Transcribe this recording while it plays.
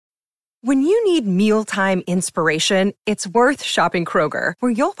When you need mealtime inspiration, it's worth shopping Kroger,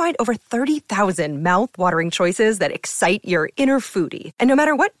 where you'll find over 30,000 mouth-watering choices that excite your inner foodie. And no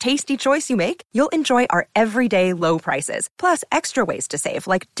matter what tasty choice you make, you'll enjoy our everyday low prices, plus extra ways to save,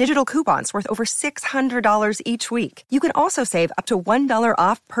 like digital coupons worth over $600 each week. You can also save up to $1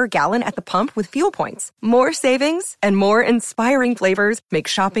 off per gallon at the pump with fuel points. More savings and more inspiring flavors make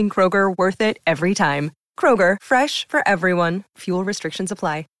shopping Kroger worth it every time. Kroger, fresh for everyone. Fuel restrictions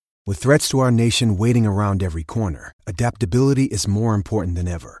apply. With threats to our nation waiting around every corner, adaptability is more important than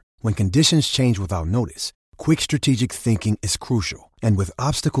ever. When conditions change without notice, quick strategic thinking is crucial. And with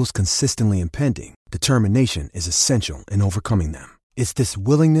obstacles consistently impending, determination is essential in overcoming them. It's this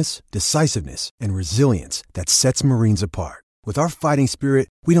willingness, decisiveness, and resilience that sets Marines apart. With our fighting spirit,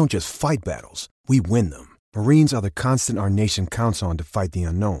 we don't just fight battles, we win them. Marines are the constant our nation counts on to fight the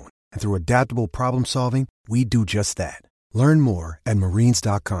unknown. And through adaptable problem solving, we do just that. Learn more at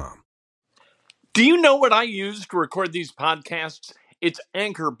marines.com. Do you know what I use to record these podcasts? It's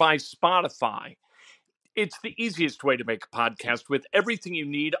Anchor by Spotify. It's the easiest way to make a podcast with everything you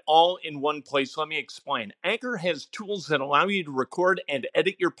need all in one place. Let me explain. Anchor has tools that allow you to record and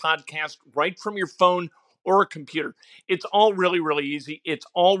edit your podcast right from your phone or a computer. It's all really, really easy. It's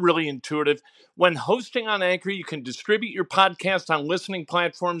all really intuitive. When hosting on Anchor, you can distribute your podcast on listening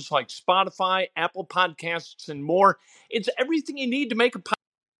platforms like Spotify, Apple Podcasts, and more. It's everything you need to make a podcast.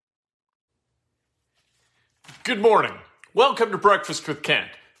 Good morning. Welcome to Breakfast with Kent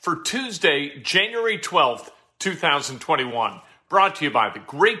for Tuesday, January 12th, 2021. Brought to you by the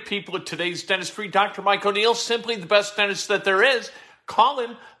great people at Today's Dentistry. Dr. Mike O'Neill, simply the best dentist that there is. Call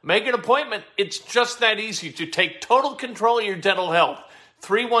him, make an appointment. It's just that easy to take total control of your dental health.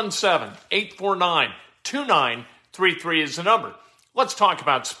 317-849-2933 is the number. Let's talk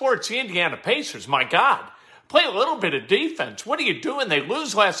about sports. The Indiana Pacers, my God, play a little bit of defense. What are you doing? They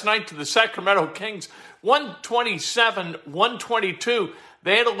lose last night to the Sacramento Kings, 127-122.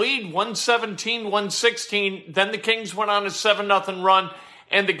 They had a lead, 117-116. Then the Kings went on a 7-0 run,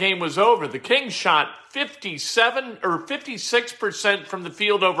 and the game was over. The Kings shot 56% from the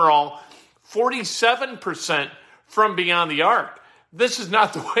field overall, 47% from beyond the arc. This is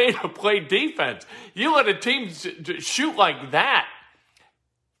not the way to play defense. You let a team shoot like that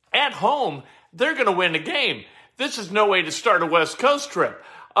at home, they're going to win the game. This is no way to start a West Coast trip.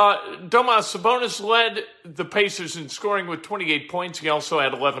 Domas Sabonis led the Pacers in scoring with 28 points. He also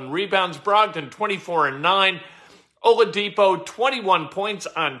had 11 rebounds. Brogdon, 24-9. Oladipo, 21 points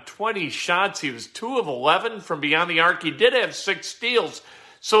on 20 shots. He was 2 of 11 from beyond the arc. He did have 6 steals,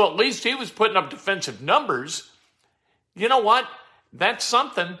 so at least he was putting up defensive numbers. You know what? That's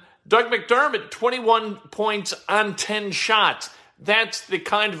something. Doug McDermott, 21 points on 10 shots. That's the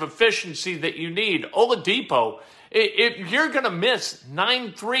kind of efficiency that you need. Oladipo, if you're going to miss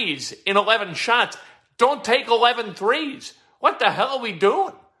 9 threes in 11 shots, don't take 11 threes. What the hell are we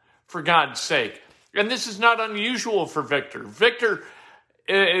doing, for God's sake? And this is not unusual for Victor. Victor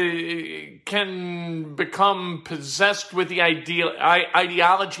can become possessed with the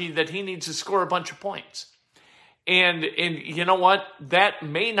ideology that he needs to score a bunch of points. And you know what? That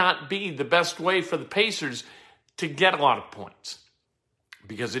may not be the best way for the Pacers to get a lot of points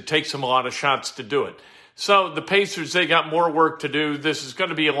because it takes them a lot of shots to do it. So the Pacers, they got more work to do. This is going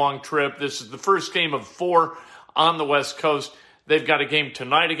to be a long trip. This is the first game of 4 on the West Coast. They've got a game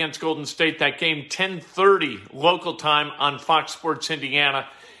tonight against Golden State. That game, 10:30 local time on Fox Sports Indiana.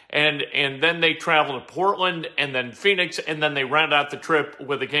 And then they travel to Portland and then Phoenix, and then they round out the trip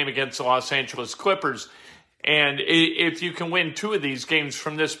with a game against the Los Angeles Clippers. And if you can win 2 of these games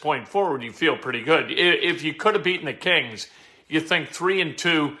from this point forward, you feel pretty good. If you could have beaten the Kings, you think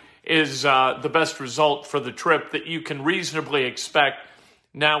 3-2 is the best result for the trip that you can reasonably expect.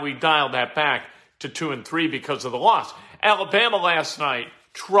 Now we dial that back to 2-3 because of the loss. Alabama last night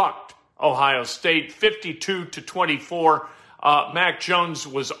trucked Ohio State 52-24. Mac Jones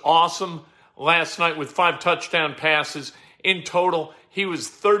was awesome last night with 5 touchdown passes. In total, he was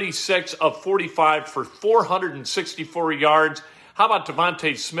 36 of 45 for 464 yards. How about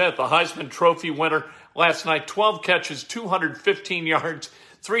Devontae Smith, a Heisman Trophy winner last night? 12 catches, 215 yards,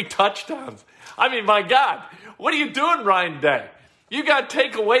 3 touchdowns. I mean, my God, what are you doing, Ryan Day? You got to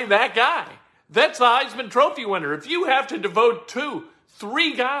take away that guy. That's the Heisman Trophy winner. If you have to devote 2,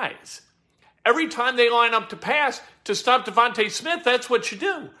 3 guys every time they line up to pass to stop Devontae Smith, that's what you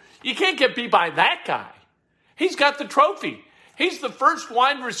do. You can't get beat by that guy. He's got the trophy. He's the first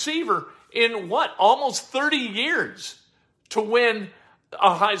wide receiver in, almost 30 years to win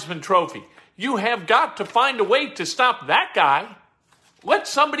a Heisman Trophy. You have got to find a way to stop that guy. Let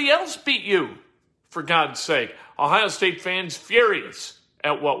somebody else beat you, for God's sake. Ohio State fans furious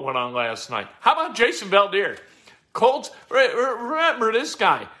at what went on last night. How about Jason Valdir? Colts, remember this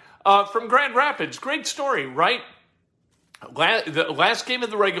guy from Grand Rapids. Great story, right? The last game of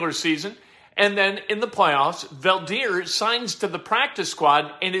the regular season, and then in the playoffs, Valdir signs to the practice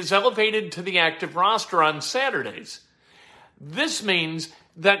squad and is elevated to the active roster on Saturdays. This means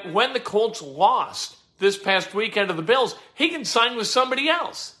that when the Colts lost this past weekend to the Bills, he can sign with somebody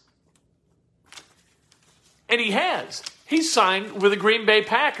else. And he has. He signed with the Green Bay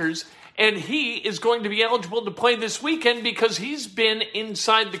Packers, and he is going to be eligible to play this weekend because he's been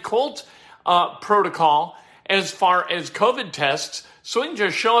inside the Colts protocol as far as COVID tests, so he can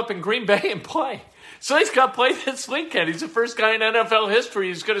just show up in Green Bay and play. So he's got to play this weekend. He's the first guy in NFL history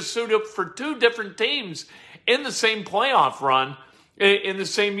who's going to suit up for two different teams in the same playoff run in the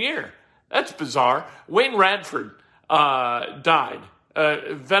same year. That's bizarre. Wayne Radford died.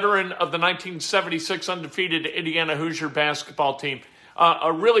 Veteran of the 1976 undefeated Indiana Hoosier basketball team.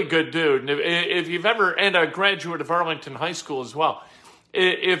 A really good dude. If you've ever, and a graduate of Arlington High School as well,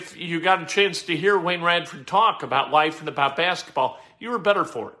 if you got a chance to hear Wayne Radford talk about life and about basketball, you were better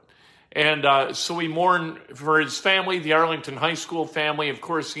for it. And so we mourn for his family, the Arlington High School family, of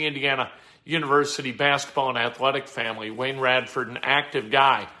course, the Indiana University basketball and athletic family. Wayne Radford, an active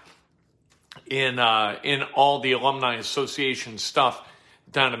guy in all the Alumni Association stuff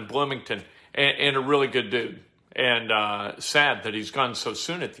down in Bloomington, and a really good dude. And sad that he's gone so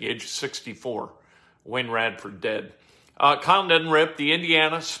soon at the age of 64. Wayne Radford dead. Kyle Neddenriep, the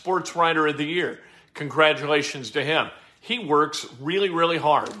Indiana Sports Writer of the Year. Congratulations to him. He works really, really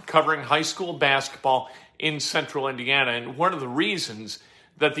hard covering high school basketball in central Indiana. And one of the reasons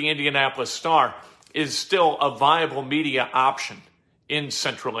that the Indianapolis Star is still a viable media option in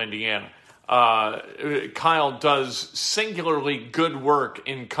central Indiana. Kyle does singularly good work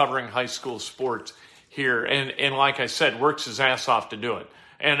in covering high school sports here. And like I said, works his ass off to do it.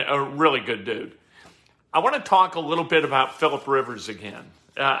 And a really good dude. I want to talk a little bit about Philip Rivers again.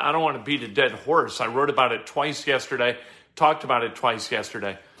 I don't want to beat a dead horse. I wrote about it twice yesterday, talked about it twice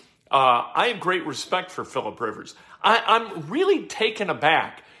yesterday. I have great respect for Philip Rivers. I'm really taken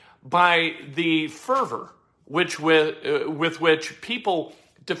aback by the fervor with which people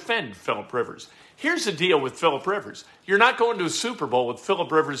defend Philip Rivers. Here's the deal with Philip Rivers. You're not going to a Super Bowl with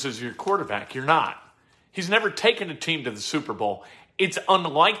Philip Rivers as your quarterback. You're not. He's never taken a team to the Super Bowl. It's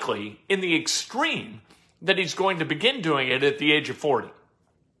unlikely in the extreme that he's going to begin doing it at the age of 40.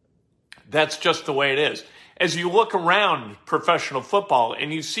 That's just the way it is. As you look around professional football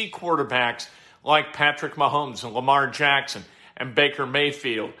and you see quarterbacks like Patrick Mahomes and Lamar Jackson and Baker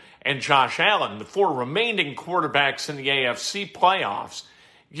Mayfield and Josh Allen, the four remaining quarterbacks in the AFC playoffs,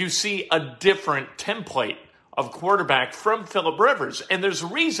 you see a different template of quarterback from Philip Rivers. And there's a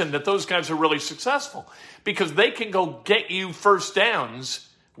reason that those guys are really successful, because they can go get you first downs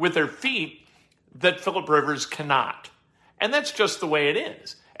with their feet that Philip Rivers cannot. And that's just the way it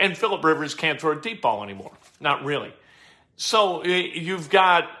is. And Philip Rivers can't throw a deep ball anymore. Not really. So you've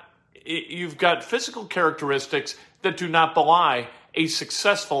got physical characteristics that do not belie a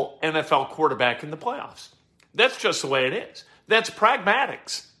successful NFL quarterback in the playoffs. That's just the way it is. That's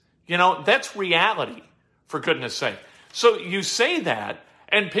pragmatics. That's reality, for goodness sake. So you say that,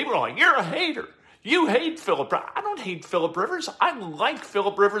 and people are like, you're a hater. You hate Philip Rivers. I don't hate Philip Rivers. I like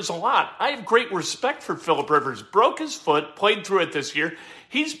Philip Rivers a lot. I have great respect for Philip Rivers. Broke his foot, played through it this year.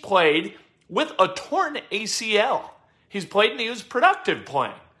 He's played with a torn ACL. He's played and he was productive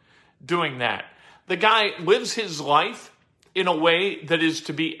playing, doing that. The guy lives his life in a way that is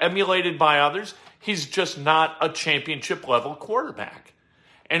to be emulated by others. He's just not a championship level quarterback.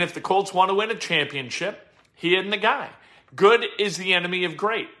 And if the Colts want to win a championship, he isn't the guy. Good is the enemy of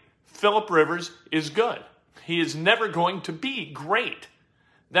great. Philip Rivers is good. He is never going to be great.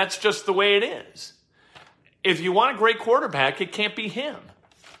 That's just the way it is. If you want a great quarterback, it can't be him.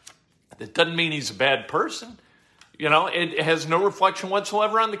 That doesn't mean he's a bad person. It has no reflection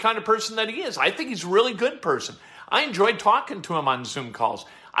whatsoever on the kind of person that he is. I think he's a really good person. I enjoyed talking to him on Zoom calls.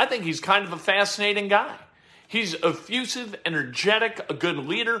 I think he's kind of a fascinating guy. He's effusive, energetic, a good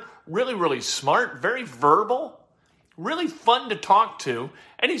leader, really, really smart, very verbal. Really fun to talk to,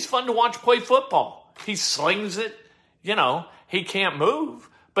 and he's fun to watch play football. He slings it. He can't move,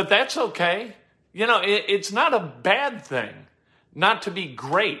 but that's okay. It's not a bad thing not to be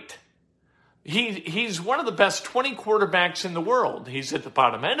great. He's one of the best 20 quarterbacks in the world. He's at the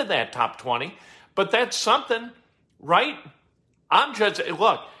bottom end of that top 20, but that's something, right?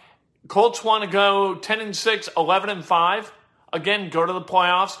 Look, Colts want to go 10-6, 11-5, again, go to the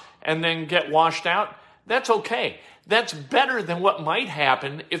playoffs, and then get washed out. That's okay. That's better than what might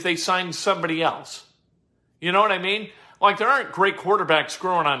happen if they signed somebody else. You know what I mean? Like, there aren't great quarterbacks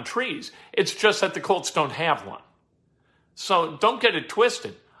growing on trees. It's just that the Colts don't have one. So don't get it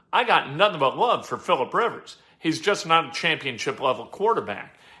twisted. I got nothing but love for Phillip Rivers. He's just not a championship-level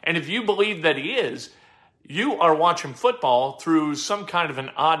quarterback. And if you believe that he is, you are watching football through some kind of an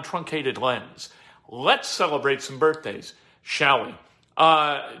odd, truncated lens. Let's celebrate some birthdays, shall we?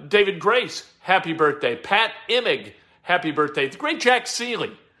 David Grace, happy birthday. Pat Immig, happy birthday. The great Jack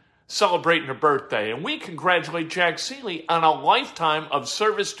Seeley, celebrating a birthday. And we congratulate Jack Seeley on a lifetime of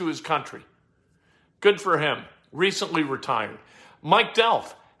service to his country. Good for him. Recently retired. Mike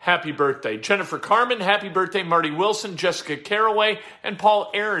Delph, happy birthday. Jennifer Carmen, happy birthday. Marty Wilson, Jessica Caraway, and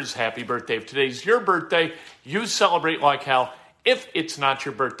Paul Ayers, happy birthday. If today's your birthday, you celebrate like hell. If it's not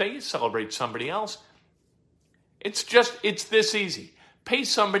your birthday, you celebrate somebody else. It's this easy. Pay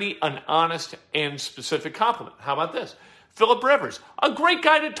somebody an honest and specific compliment. How about this? Phillip Rivers, a great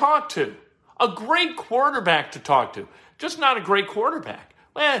guy to talk to. A great quarterback to talk to. Just not a great quarterback.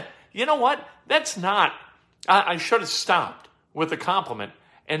 Well, you know what? That's not... I should have stopped with the compliment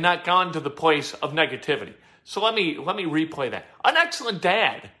and not gone to the place of negativity. So let me replay that. An excellent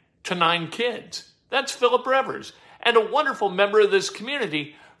dad to 9 kids. That's Phillip Rivers. And a wonderful member of this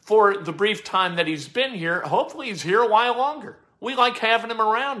community for the brief time that he's been here. Hopefully he's here a while longer. We like having him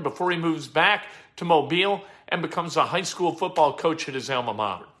around before he moves back to Mobile and becomes a high school football coach at his alma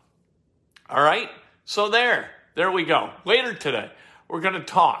mater. All right? So there we go. Later today, we're going to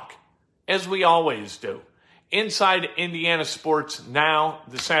talk, as we always do, Inside Indiana Sports Now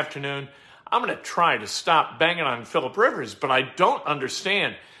this afternoon. I'm going to try to stop banging on Phillip Rivers, but I don't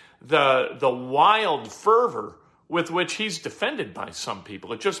understand the wild fervor with which he's defended by some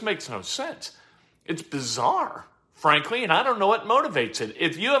people. It just makes no sense. It's bizarre, frankly, and I don't know what motivates it.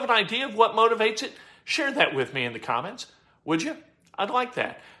 If you have an idea of what motivates it, share that with me in the comments, would you? I'd like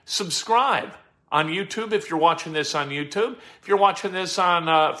that. Subscribe on YouTube if you're watching this on YouTube. If you're watching this on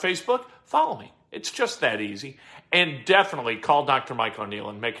Facebook, follow me. It's just that easy. And definitely call Dr. Mike O'Neill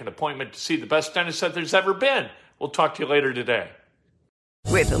and make an appointment to see the best dentist that there's ever been. We'll talk to you later today.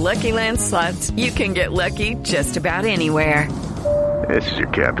 With the Lucky Land Slots, you can get lucky just about anywhere. This is your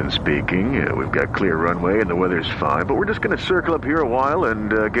captain speaking. We've got clear runway and the weather's fine, but we're just going to circle up here a while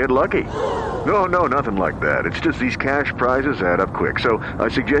and get lucky. No, nothing like that. It's just these cash prizes add up quick. So I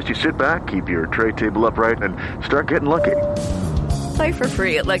suggest you sit back, keep your tray table upright, and start getting lucky. Play for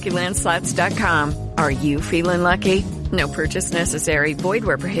free at LuckyLandSlots.com. Are you feeling lucky? No purchase necessary. Void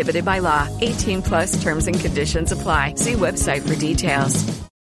where prohibited by law. 18+ terms and conditions apply. See website for details.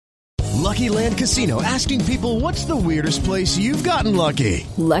 Lucky Land Casino, asking people, what's the weirdest place you've gotten lucky?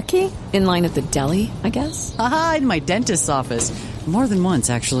 Lucky? In line at the deli, I guess? Aha, in my dentist's office. More than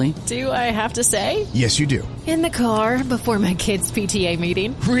once, actually. Do I have to say? Yes, you do. In the car before my kids' PTA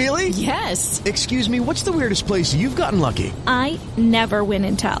meeting. Really? Yes. Excuse me, what's the weirdest place you've gotten lucky? I never win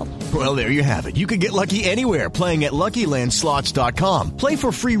and tell. Well, there you have it. You can get lucky anywhere, playing at LuckyLandSlots.com. Play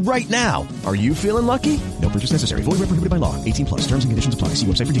for free right now. Are you feeling lucky? No purchase necessary. Void where prohibited by law. 18+. Terms and conditions apply. See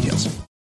website for details.